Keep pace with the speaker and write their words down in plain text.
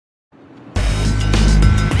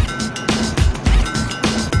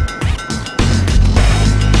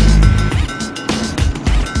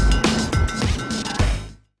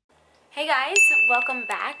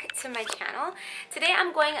to my channel. Today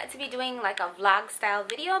I'm going to be doing like a vlog style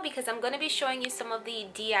video because I'm going to be showing you some of the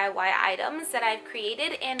DIY items that I've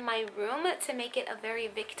created in my room to make it a very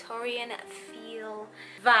Victorian feel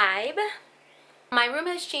vibe. My room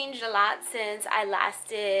has changed a lot since I last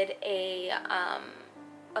did a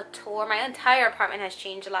tour. My entire apartment has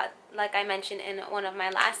changed a lot, like I mentioned in one of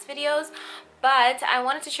my last videos, but I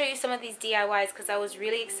wanted to show you some of these DIYs because I was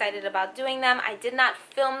really excited about doing them. I did not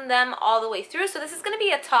film them all the way through, so this is going to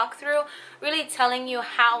be a talk through, really telling you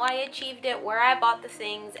how I achieved it, where I bought the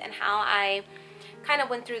things, and how I kind of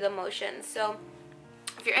went through the motions. So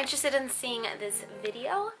if you're interested in seeing this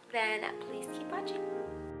video, then please keep watching.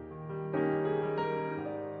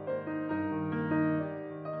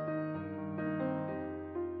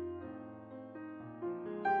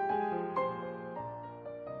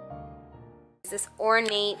 This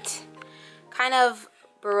ornate kind of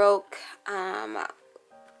Baroque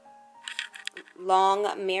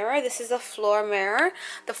long mirror. This is a floor mirror.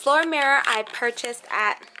 The floor mirror I purchased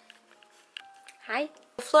at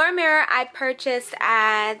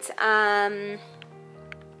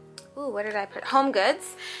where did I put Home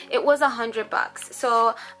Goods. It was $100.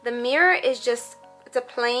 So the mirror is just, it's a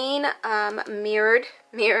plain mirrored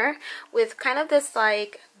mirror with kind of this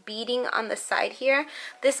like beading on the side here.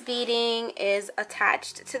 This beading is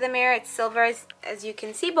attached to the mirror. It's silver as you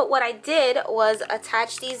can see, but what I did was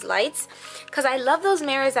attach these lights because I love those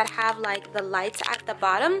mirrors that have like the lights at the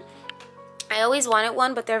bottom. I always wanted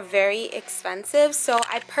one, but they're very expensive, so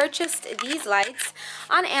I purchased these lights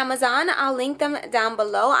on Amazon. I'll link them down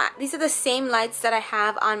below. These are the same lights that I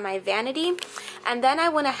have on my vanity. And then I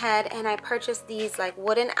went ahead and I purchased these like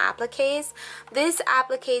wooden appliques. These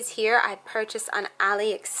appliques here I purchased on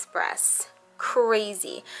AliExpress.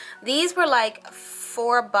 Crazy. These were like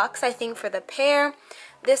 $4 I think for the pair.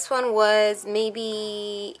 This one was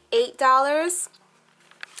maybe $8.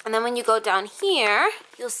 And then when you go down here,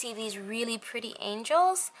 you'll see these really pretty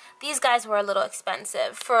angels. These guys were a little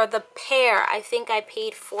expensive. For the pair, I think I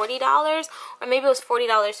paid $40, or maybe it was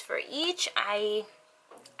 $40 for each. I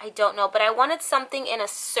don't know, but I wanted something in a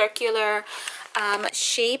circular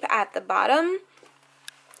shape at the bottom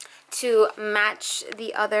to match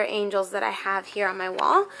the other angels that I have here on my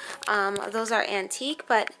wall. Those are antique,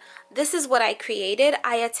 but this is what I created.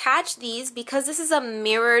 I attached these because this is a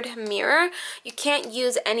mirrored mirror. You can't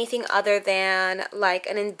use anything other than like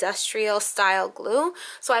an industrial style glue.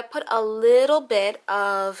 So I put a little bit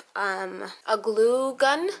of a glue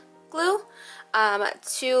gun glue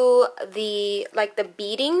to the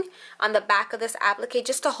beading on the back of this applique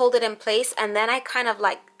just to hold it in place, and then I kind of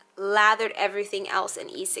like lathered everything else in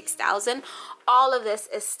E6000. All of this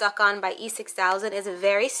is stuck on by E6000. It's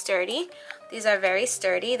very sturdy. These are very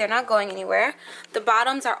sturdy. They're not going anywhere. The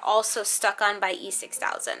bottoms are also stuck on by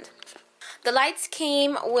E6000. The lights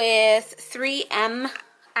came with 3M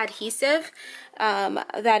adhesive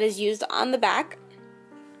that is used on the back.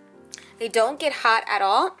 They don't get hot at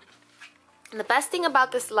all. And the best thing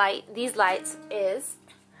about these lights is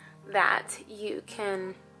that you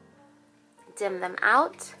can dim them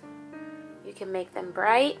out, you can make them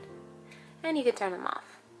bright, and you can turn them off,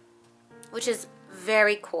 which is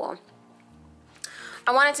very cool.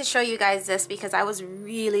 I wanted to show you guys this because I was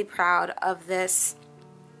really proud of this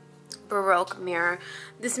Baroque mirror.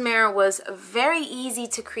 This mirror was very easy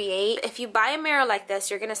to create. If you buy a mirror like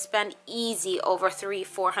this, you're gonna spend easy over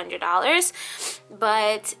 $300-400,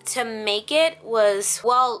 but to make it was,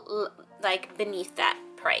 well, like beneath that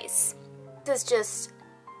price. This is just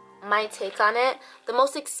my take on it. The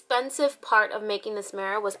most expensive part of making this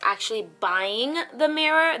mirror was actually buying the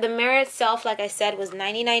mirror. The mirror itself, like I said, was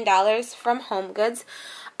 $99 from Home Goods.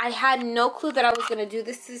 I had no clue that I was going to do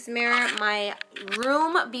this mirror. My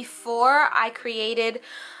room before I created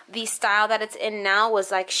the style that it's in now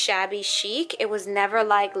was like shabby chic. It was never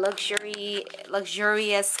like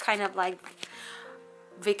luxurious kind of like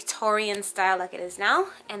Victorian style like it is now.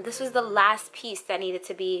 And this was the last piece that needed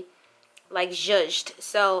to be like zhuzhed,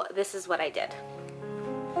 so this is what I did.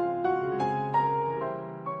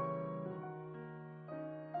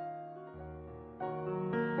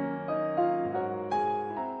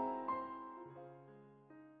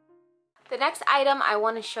 The next item I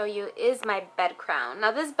want to show you is my bed crown.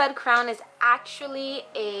 Now this bed crown is actually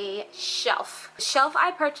a shelf. The shelf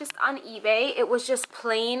I purchased on eBay. It was just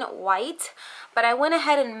plain white, but I went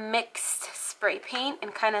ahead and mixed spray paint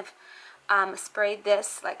and kind of sprayed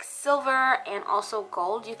this like silver and also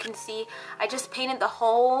gold. You can see I just painted the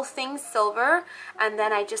whole thing silver, and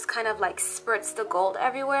then I just kind of like spritzed the gold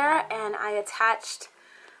everywhere, and I attached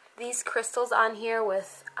these crystals on here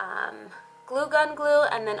with glue gun glue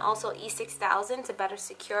and then also E6000 to better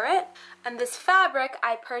secure it. And this fabric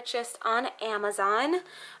I purchased on Amazon.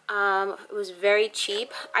 It was very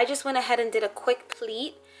cheap. I just went ahead and did a quick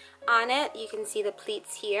pleat on it. You can see the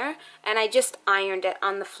pleats here, and I just ironed it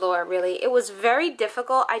on the floor. Really, it was very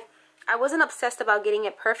difficult. I wasn't obsessed about getting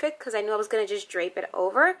it perfect because I knew I was going to just drape it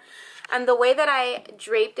over. And the way that I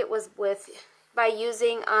draped it was by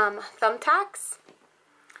using thumbtacks.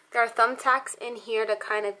 There are thumbtacks in here to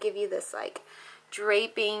kind of give you this like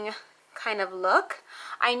draping kind of look.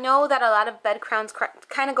 I know that a lot of bed crowns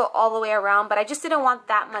kind of go all the way around, but I just didn't want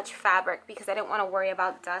that much fabric because I didn't want to worry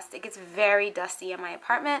about dust. It gets very dusty in my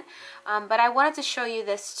apartment, but I wanted to show you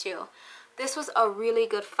this too. This was a really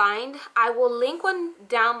good find. I will link one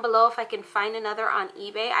down below if I can find another on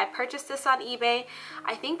eBay. I purchased this on eBay.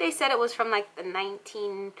 I think they said it was from like the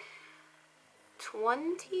 1920s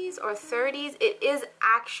or 30s. It is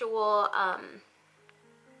actual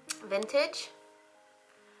vintage,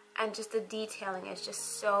 and just the detailing is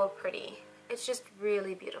just so pretty. It's just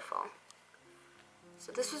really beautiful.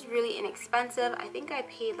 So this was really inexpensive. I think I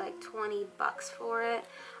paid like 20 bucks for it.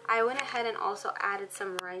 I went ahead and also added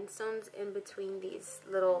some rhinestones in between these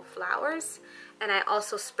little flowers, and I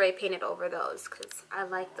also spray painted over those because I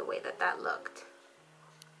like the way that that looked.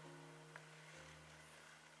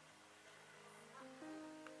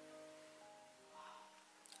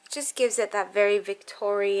 It just gives it that very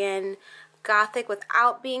Victorian Gothic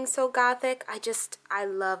without being so Gothic. I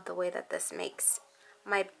love the way that this makes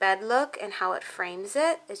my bed look and how it frames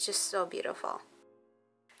it. It's just so beautiful.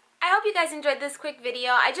 I hope you guys enjoyed this quick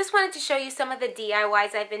video. I just wanted to show you some of the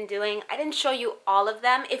DIYs I've been doing. I didn't show you all of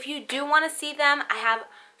them. If you do want to see them, I have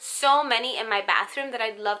so many in my bathroom that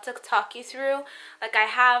I'd love to talk you through. Like I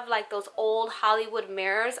have like those old Hollywood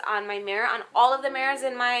mirrors on my mirror, on all of the mirrors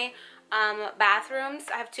in my bathrooms.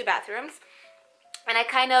 I have 2 bathrooms, and I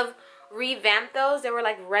kind of revamped those. They were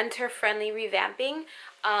like renter friendly revamping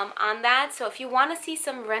on that. So if you want to see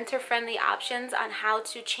some renter friendly options on how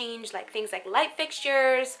to change like things like light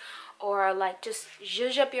fixtures, or like just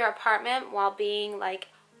zhuzh up your apartment while being like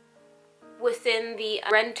within the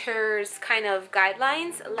renters kind of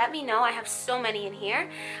guidelines, let me know. I have so many in here.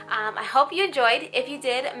 I hope you enjoyed. If you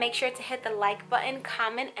did, make sure to hit the like button,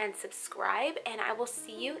 comment, and subscribe, and I will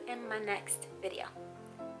see you in my next video.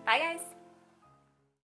 Bye guys.